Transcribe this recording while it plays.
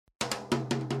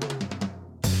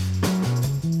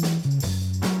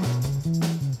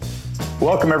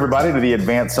Welcome, everybody, to the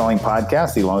Advanced Selling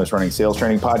Podcast, the longest-running sales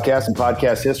training podcast in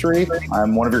podcast history.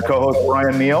 I'm one of your co-hosts,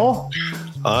 Brian Neal.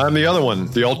 I'm the other one,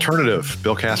 the alternative,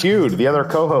 Bill Caskey. Dude, the other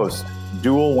co-host,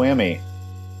 dual whammy.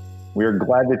 We are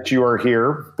glad that you are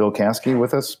here. Bill Caskey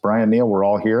with us, Brian Neal, we're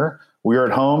all here. We are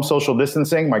at home, social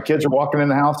distancing. My kids are walking in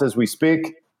the house as we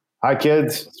speak. Hi,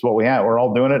 kids. It's what we have. We're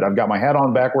all doing it. I've got my hat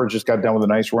on backwards, just got done with a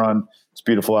nice run. It's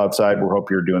beautiful outside. We hope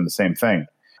you're doing the same thing.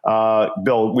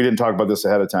 Bill, we didn't talk about this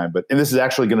ahead of time, and this is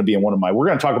actually going to be in one of we're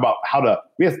going to talk about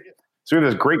we have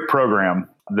this great program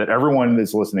that everyone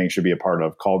that's listening should be a part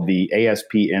of called the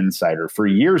ASP Insider. For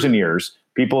years and years,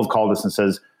 people have called us and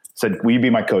said, will you be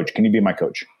my coach? Can you be my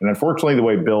coach? And unfortunately, the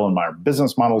way Bill and my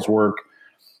business models work,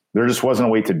 there just wasn't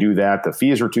a way to do that. The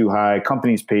fees were too high.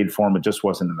 Companies paid for them. It just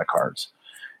wasn't in the cards.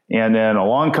 And then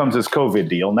along comes this COVID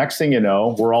deal. Next thing you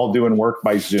know, we're all doing work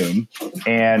by Zoom.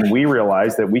 And we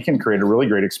realized that we can create a really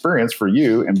great experience for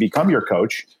you and become your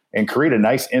coach and create a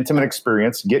nice, intimate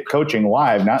experience, get coaching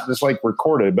live, not just like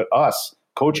recorded, but us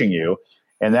coaching you.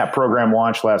 And that program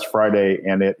launched last Friday,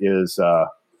 and it is,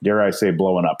 dare I say,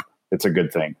 blowing up. It's a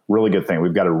good thing, really good thing.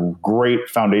 We've got a great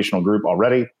foundational group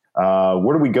already.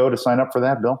 Where do we go to sign up for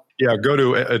that, Bill? Yeah, go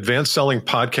to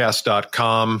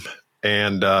advancedsellingpodcast.com.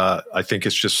 And I think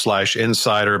it's just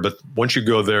 /insider. But once you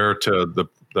go there to the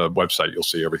website, you'll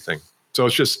see everything. So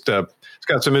it's just, it's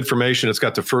got some information. It's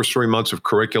got the first 3 months of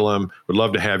curriculum. We'd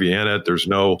love to have you in it. There's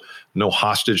no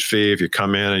hostage fee. If you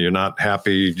come in and you're not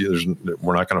happy,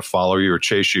 we're not going to follow you or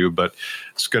chase you. But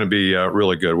it's going to be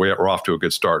really good. We're off to a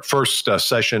good start. First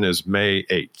session is May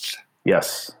 8th.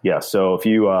 Yes. So if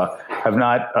you have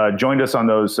not joined us on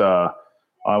those,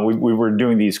 we were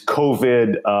doing these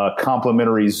COVID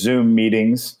complimentary Zoom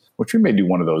meetings, which we may do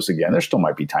one of those again. There still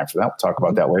might be time for that. We'll talk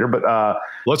about that later. But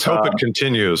let's hope it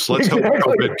continues. Let's hope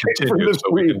COVID continues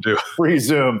so we can do free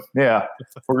Zoom. Yeah,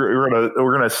 we're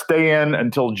gonna stay in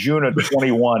until June of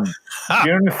 21,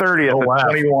 June 30th of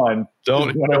 21.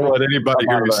 Don't let anybody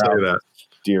hear you say that.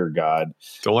 Dear God,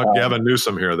 don't let Gavin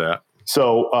Newsom hear that.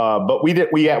 So, but we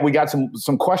got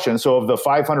some questions. So of the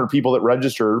 500 people that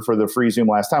registered for the free Zoom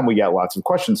last time, we got lots of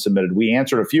questions submitted. We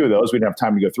answered a few of those. We didn't have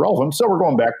time to go through all of them. So we're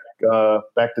going back to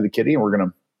the kitty, and we're going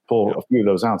to pull a few of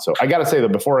those out. So I got to say, though,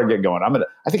 before I get going, I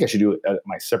think I should do a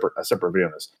separate video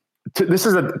on this. This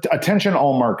is attention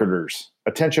all marketers.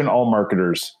 Attention all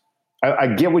marketers. I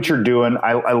get what you're doing.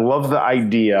 I love the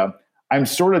idea. I'm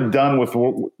sort of done with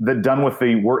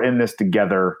the we're in this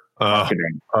together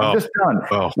marketing. I'm just done.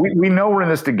 We know we're in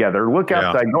this together. Look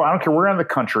outside. No, I don't care. We're in the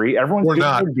country. Everyone's doing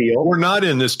a deal. We're not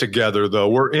in this together, though.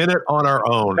 We're in it on our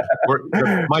own.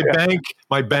 My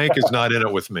bank is not in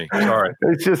it with me. Sorry.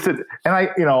 It's just, and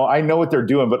I know what they're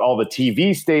doing, but all the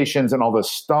TV stations and all the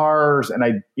stars,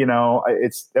 and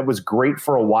it was great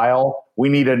for a while. We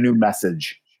need a new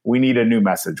message. We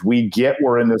get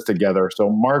we're in this together. So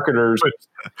marketers,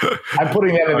 I'm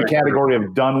putting that in the category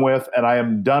of done with, and I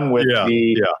am done with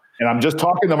and I'm just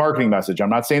talking the marketing message.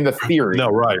 I'm not saying the theory. No,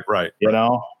 right.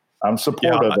 I'm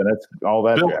supportive and it's all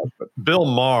that. Bill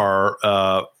Maher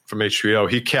from HBO,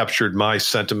 he captured my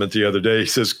sentiment the other day. He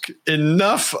says,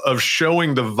 enough of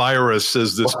showing the virus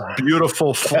as this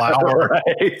beautiful flower. Right.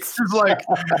 It's like,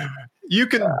 you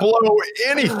can blow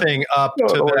anything up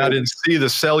to that and see the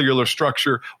cellular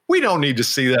structure. We don't need to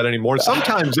see that anymore.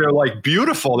 Sometimes they're like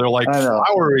beautiful. They're like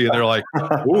flowery, and they're like,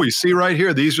 oh, you see right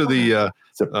here. These are the.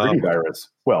 It's a pretty virus.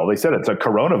 Well, they said it's a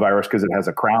coronavirus because it has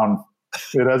a crown.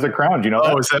 It has a crown. Do you know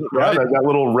that? Oh, is that right? Yeah, that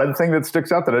little red thing that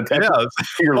sticks out that attaches to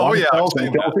your lung cells.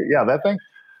 Yeah, that thing.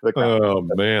 Oh,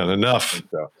 man. Enough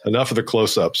of the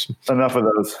close-ups. Enough of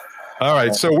those. All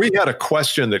right. So we had a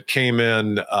question that came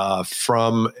in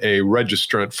from a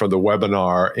registrant for the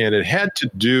webinar, and it had to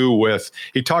do with,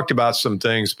 he talked about some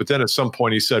things, but then at some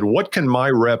point he said, what can my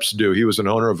reps do? He was an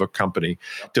owner of a company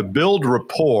to build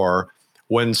rapport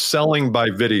when selling by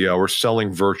video or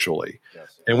selling virtually.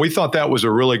 And we thought that was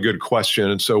a really good question.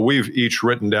 And so we've each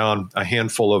written down a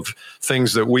handful of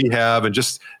things that we have.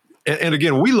 And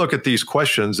again, we look at these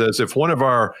questions as if one of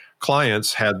our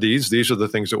clients had these are the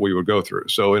things that we would go through.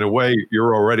 So in a way,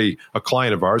 you're already a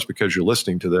client of ours because you're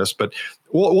listening to this, but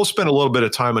we'll spend a little bit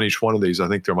of time on each one of these. I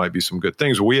think there might be some good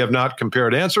things. We have not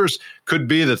compared answers. Could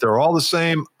be that they're all the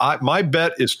same. My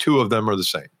bet is two of them are the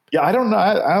same. Yeah, I don't know.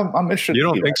 I'm interested. You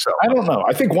don't think so? I don't know.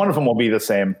 I think one of them will be the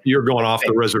same. You're going off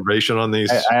the reservation on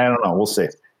these? I don't know. We'll see.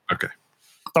 Okay.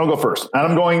 I'll go first. And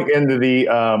I'm going into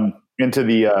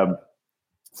the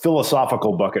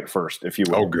philosophical bucket first, if you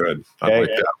will. Oh, good. I like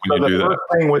that when you do that. The first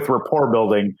thing with rapport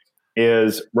building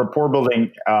is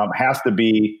has to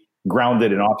be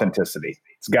grounded in authenticity.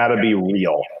 It's got to be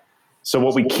real. So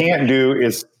what we can't do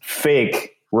is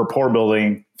fake rapport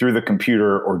building through the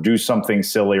computer or do something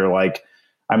silly or like,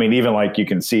 I mean, even like you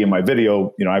can see in my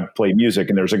video, you know, I play music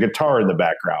and there's a guitar in the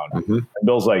background. Mm-hmm. And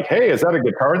Bill's like, hey, is that a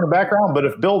guitar in the background? But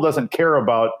if Bill doesn't care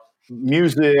about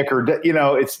music or, you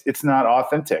know, it's not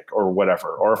authentic or whatever.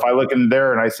 Or if I look in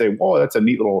there and I say, whoa, that's a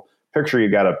neat little picture you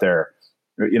got up there,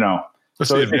 you know. That's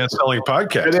the Advanced Selling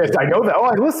Podcast. It is. I know that. Oh,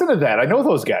 I listen to that. I know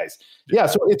those guys. Yeah.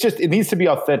 So it needs to be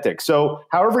authentic. So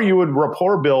however you would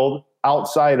rapport build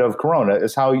outside of Corona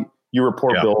is how you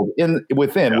rapport build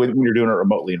within when you're doing it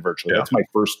remotely and virtually. That's my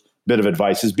first bit of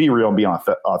advice is be real and be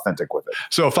authentic with it.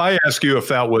 So if I ask you if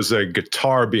that was a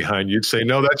guitar behind you, you'd say,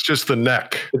 no, that's just the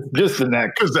neck. It's just the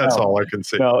neck. Because that's all I can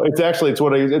see. No,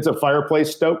 it's a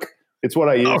fireplace stoke. It's what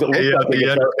I use. Okay, it looks like a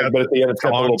guitar, but at the end it's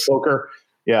got a little poker.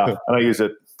 Yeah. And I use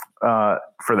it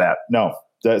for that. No.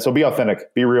 So be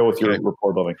authentic, be real with your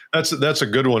rapport building. That's a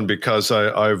good one because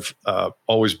I've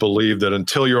always believed that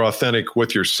until you're authentic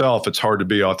with yourself, it's hard to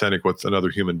be authentic with another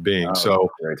human being.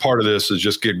 So part of this is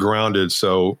just get grounded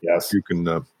so you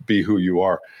can be who you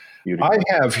are. I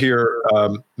have here,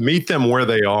 meet them where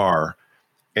they are.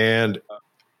 And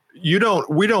we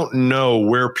don't know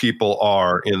where people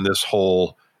are in this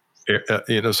whole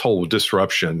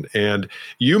disruption. And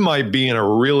you might be in a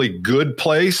really good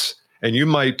place and you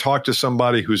might talk to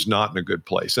somebody who's not in a good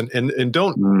place. And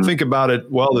don't think about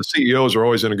it, well, the CEOs are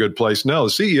always in a good place. No,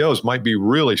 the CEOs might be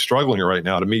really struggling right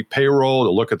now to meet payroll, to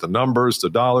look at the numbers,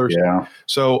 the dollars. Yeah.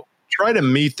 So try to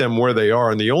meet them where they are.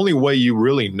 And the only way you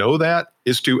really know that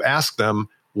is to ask them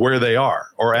where they are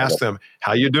or ask them,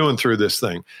 how you doing through this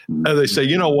thing? And they say,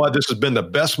 you know what, this has been the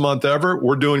best month ever.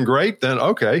 We're doing great. Then,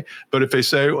 okay. But if they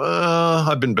say, well,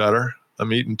 I've been better.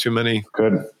 I'm eating too many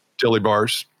dilly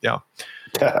bars. Yeah.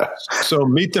 So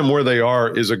meet them where they are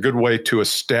is a good way to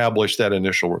establish that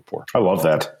initial rapport. I love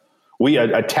that.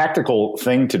 A tactical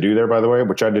thing to do there, by the way,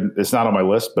 which it's not on my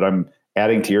list, but I'm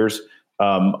adding to yours.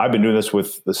 I've been doing this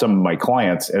with some of my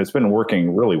clients and it's been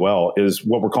working really well is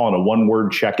what we're calling a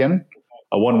one-word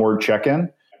check-in,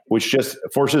 which just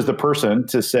forces the person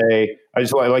to say, I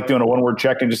like doing a one-word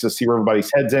check-in just to see where everybody's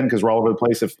head's in because we're all over the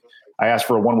place. If I ask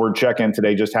for a one-word check-in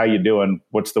today, just how you doing?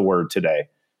 What's the word today?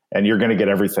 And you're going to get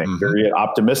everything. You're going to get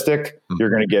optimistic. You're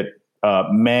going to get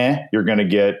meh. You're going to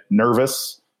get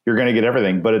nervous. You're going to get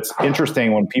everything. But it's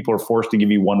interesting when people are forced to give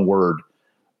you one word.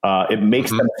 It makes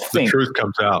them think. The truth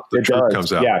comes out. The truth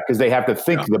comes out. Yeah, because they have to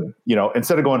think.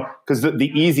 Instead of going, because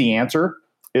the easy answer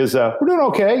is we're doing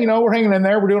okay. We're hanging in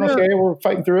there. We're doing okay. We're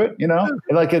fighting through it. And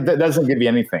that doesn't give you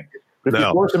anything. But if you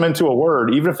force them into a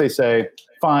word, even if they say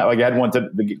fine, like I had one.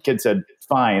 The kid said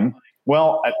fine.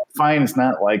 Well, fine is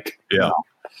not like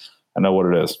I know what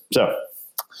it is.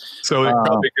 So it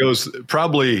probably goes,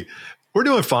 we're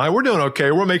doing fine. We're doing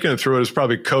okay. We're making it through it. It's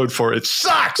probably code for it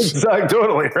sucks.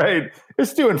 Totally right.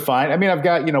 It's doing fine. I mean, I've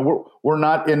got, we're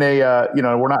not in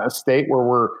we're not in a state where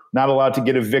we're not allowed to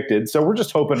get evicted. So we're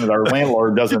just hoping that our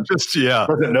landlord doesn't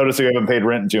notice we haven't paid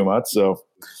rent in 2 months. So,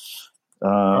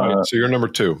 right, so you're number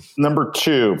two. Number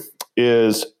two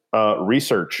is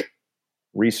research.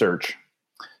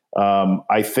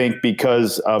 I think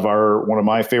because of one of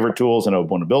my favorite tools and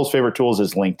one of Bill's favorite tools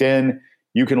is LinkedIn,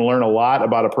 you can learn a lot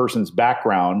about a person's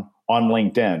background on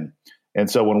LinkedIn.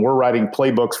 And so when we're writing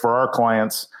playbooks for our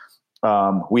clients,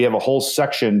 we have a whole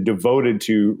section devoted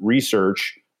to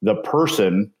research the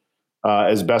person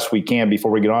as best we can before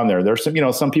we get on there. There's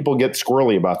some people get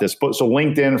squirrely about this, but so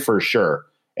LinkedIn for sure.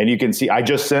 And you can see, I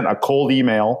just sent a cold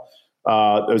email.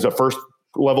 There's a first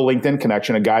level LinkedIn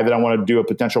connection, a guy that I want to do a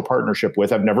potential partnership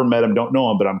with. I've never met him, don't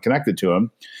know him, but I'm connected to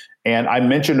him. And I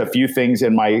mentioned a few things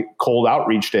in my cold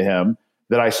outreach to him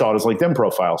that I saw in his LinkedIn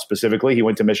profile. Specifically, he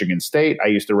went to Michigan State. I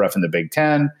used to ref in the Big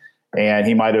Ten, and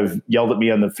he might have yelled at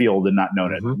me on the field and not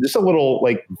known it. Just a little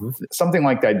something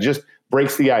like that just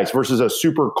breaks the ice versus a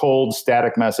super cold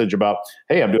static message about,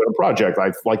 hey, I'm doing a project.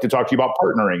 I'd like to talk to you about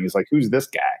partnering. He's like, who's this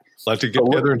guy? Like to get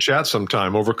together and chat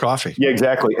sometime over coffee. Yeah,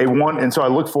 exactly. And so I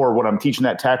look for when I'm teaching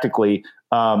that tactically,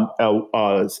 a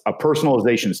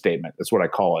personalization statement. That's what I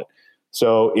call it.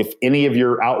 So if any of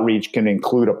your outreach can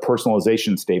include a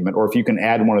personalization statement, or if you can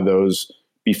add one of those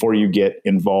before you get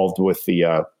involved with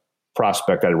the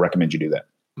prospect, I'd recommend you do that.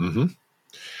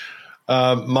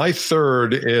 My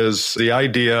third is the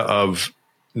idea of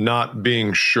not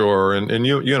being sure. And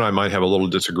you and I might have a little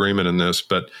disagreement in this,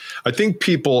 but I think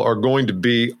people are going to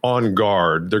be on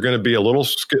guard. They're going to be a little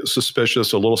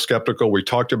suspicious, a little skeptical. We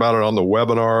talked about it on the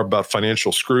webinar about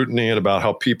financial scrutiny and about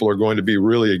how people are going to be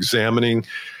really examining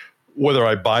whether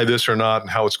I buy this or not and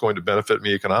how it's going to benefit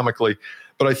me economically.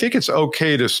 But I think it's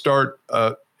okay to start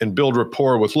and build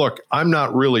rapport with, look, I'm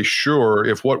not really sure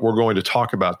if what we're going to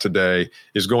talk about today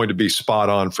is going to be spot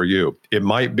on for you. It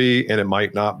might be, and it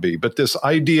might not be. But this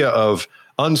idea of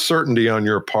uncertainty on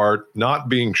your part, not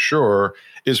being sure,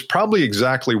 is probably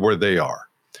exactly where they are.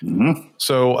 Mm-hmm.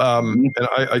 So, and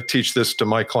I teach this to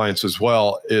my clients as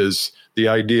well, is the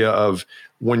idea of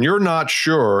when you're not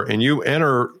sure and you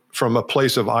enter from a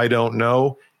place of I don't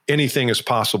know, anything is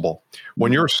possible.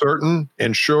 When you're certain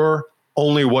and sure,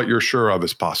 only what you're sure of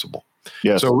is possible.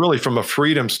 Yes. So really, from a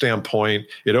freedom standpoint,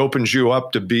 it opens you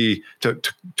up to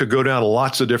go down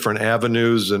lots of different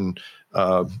avenues and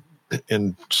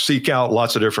seek out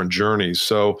lots of different journeys.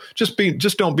 So just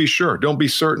don't be sure. Don't be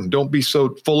certain. Don't be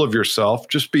so full of yourself.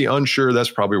 Just be unsure. That's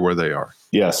probably where they are.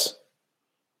 Yes.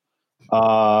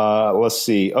 Let's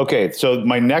see. Okay. So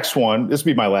my next one, this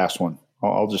will be my last one.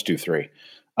 I'll just do 3.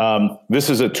 This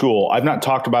is a tool. I've not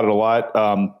talked about it a lot.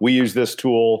 We use this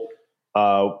tool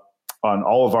on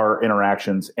all of our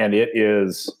interactions, and it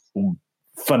is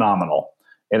phenomenal.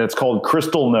 And it's called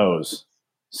Crystal Knows.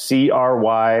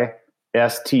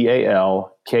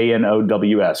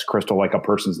 CRYSTALKNOWS. Crystal, like a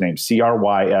person's name.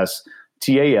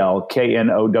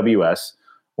 CRYSTALKNOWS.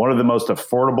 One of the most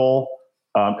affordable,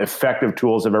 effective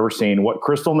tools I've ever seen. What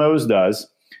Crystal Knows does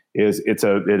is it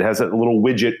has a little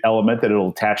widget element that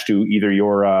it'll attach to either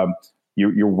your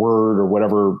Word or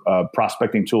whatever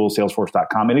prospecting tool,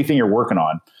 Salesforce.com, anything you're working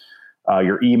on,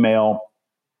 your email.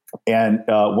 And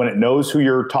when it knows who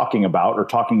you're talking about or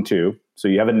talking to, so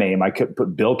you have a name, I could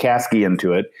put Bill Caskey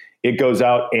into it. It goes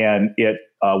out and it,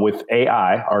 with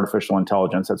AI, artificial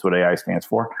intelligence, that's what AI stands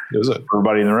for. Is it? For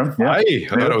everybody in the room? Yeah. I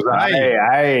thought it was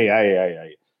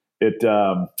Aye. It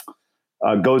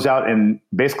goes out and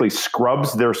basically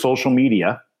scrubs their social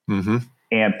media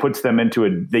and puts them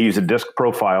into they use a disc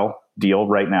profile deal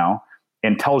right now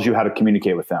and tells you how to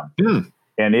communicate with them.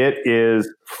 And it is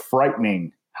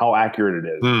frightening how accurate it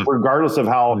is, regardless of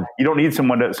how you don't need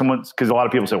someone, because a lot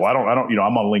of people say, well, I don't,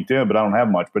 I'm on LinkedIn, but I don't have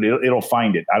much, but it'll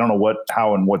find it. I don't know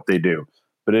how and what they do,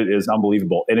 but it is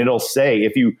unbelievable. And it'll say,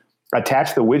 if you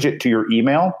attach the widget to your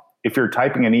email, if you're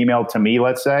typing an email to me,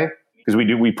 let's say, because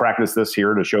we practice this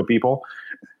here to show people.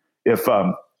 If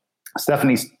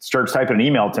Stephanie starts typing an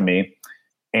email to me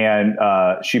and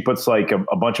she puts like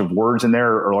a bunch of words in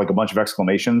there or like a bunch of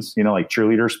exclamations, like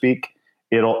cheerleader speak,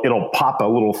 it'll pop a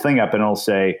little thing up and it'll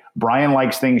say, Brian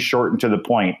likes things short and to the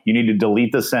point. You need to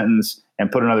delete the sentence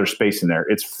and put another space in there.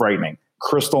 It's frightening.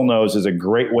 Crystal Knows is a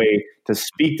great way to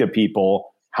speak to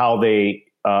people how they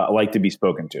like to be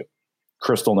spoken to.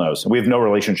 Crystal Knows. We have no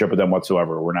relationship with them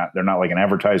whatsoever. They're not like an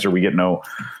advertiser. We get no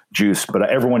juice, but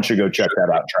everyone should go check that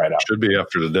out and try it out. Should be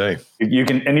after today. You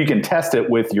can test it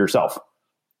with yourself.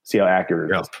 See how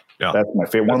accurate it is. Yeah. That's my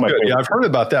favorite. One of my favorites. Yeah, I've heard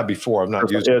about that before. I've not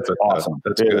used it. It's awesome.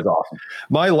 It is awesome.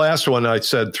 My last one, I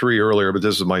said 3 earlier, but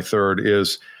this is my third,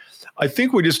 is I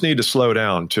think we just need to slow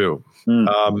down too.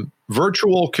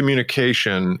 Virtual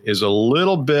communication is a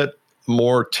little bit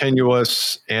more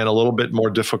tenuous and a little bit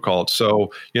more difficult.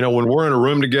 So, when we're in a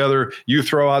room together, you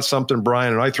throw out something,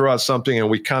 Brian, and I throw out something, and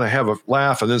we kind of have a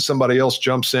laugh, and then somebody else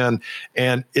jumps in.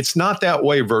 And it's not that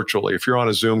way virtually. If you're on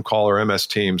a Zoom call or MS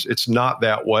Teams, it's not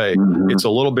that way. It's a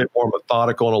little bit more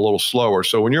methodical and a little slower.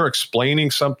 So when you're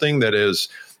explaining something that is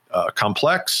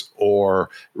complex or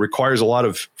requires a lot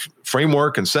of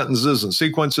framework and sentences and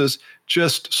sequences,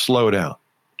 just slow down.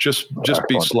 Just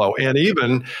be slow.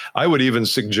 And I would even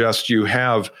suggest you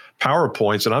have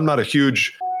PowerPoints, and I'm not a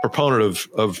huge proponent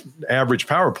of average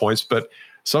PowerPoints, but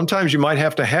sometimes you might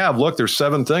have to look, there's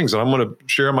 7 things, and I'm going to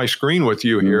share my screen with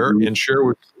you here and share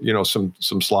with,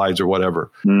 some slides or whatever.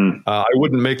 I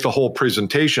wouldn't make the whole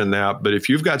presentation that, but if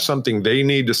you've got something they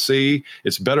need to see,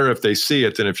 it's better if they see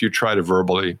it than if you try to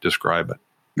verbally describe it.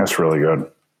 That's really good.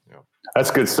 Yeah. That's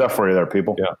good stuff for you there,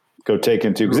 people. Yeah. Go take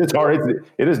into, because it's hard.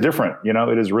 It is different.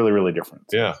 It is really, really different.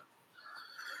 Yeah.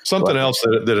 Something else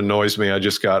that annoys me. I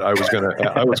was going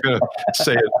to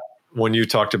say it when you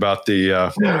talked about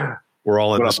we're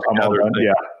all in this together.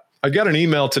 Yeah. I got an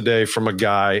email today from a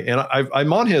guy, and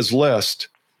I'm on his list,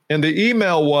 and the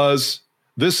email was,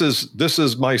 this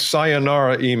is my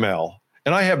sayonara email.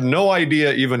 And I have no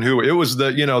idea even who it was.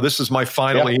 This is my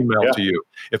final email to you.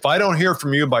 If I don't hear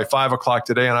from you by 5:00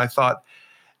 today, and I thought,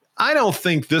 I don't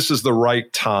think this is the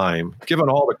right time, given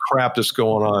all the crap that's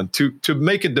going on, to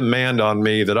make a demand on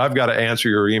me that I've got to answer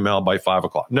your email by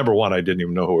 5:00. Number one, I didn't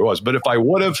even know who it was. But if I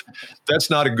would have, that's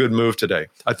not a good move today.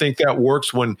 I think that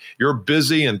works when you're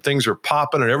busy and things are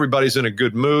popping and everybody's in a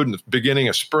good mood and the beginning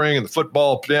of spring and the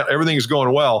football, everything is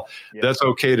going well. Yeah. That's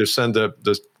okay to send the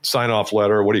sign-off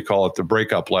letter. What do you call it? The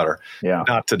breakup letter. Yeah.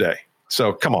 Not today.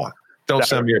 So come on. Don't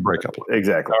send me a breakup letter.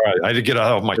 Exactly. All right. I had to get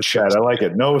out of my chest. I like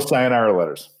it. No sayonara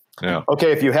letters. Yeah.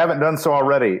 Okay. If you haven't done so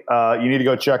already, you need to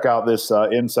go check out this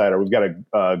Insider. We've got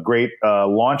a great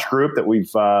launch group that we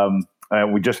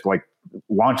just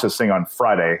launched this thing on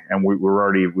Friday, and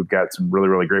we've got some really,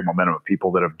 really great momentum of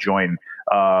people that have joined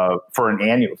for an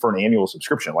annual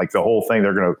subscription. Like the whole thing,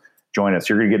 they're going to join us.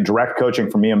 You're going to get direct coaching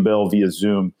from me and Bill via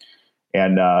Zoom.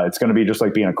 And it's going to be just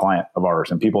like being a client of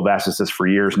ours. And people have asked us this for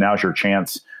years. Now's your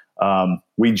chance.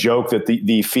 We joke that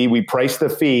the fee, we price the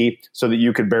fee so that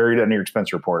you could bury it in your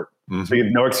expense report. Mm-hmm. So you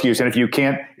have no excuse. And if you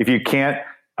can't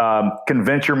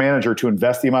convince your manager to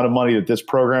invest the amount of money that this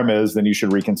program is, then you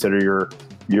should reconsider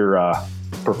your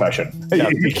profession. Yeah,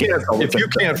 if you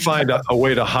can't find a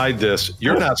way to hide this,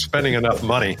 you're not spending enough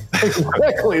money.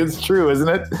 Exactly. It's true, isn't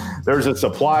it? There's a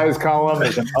supplies column.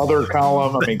 There's an other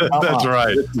column. I mean, that's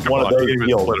right. One of those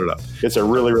deals. Split it up. It's a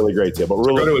really, really great deal. But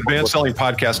really, go to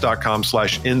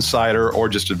advancedsellingpodcast.com/insider or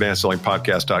just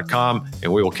advancedsellingpodcast.com,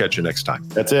 and we will catch you next time.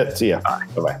 That's it. See ya.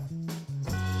 Bye-bye.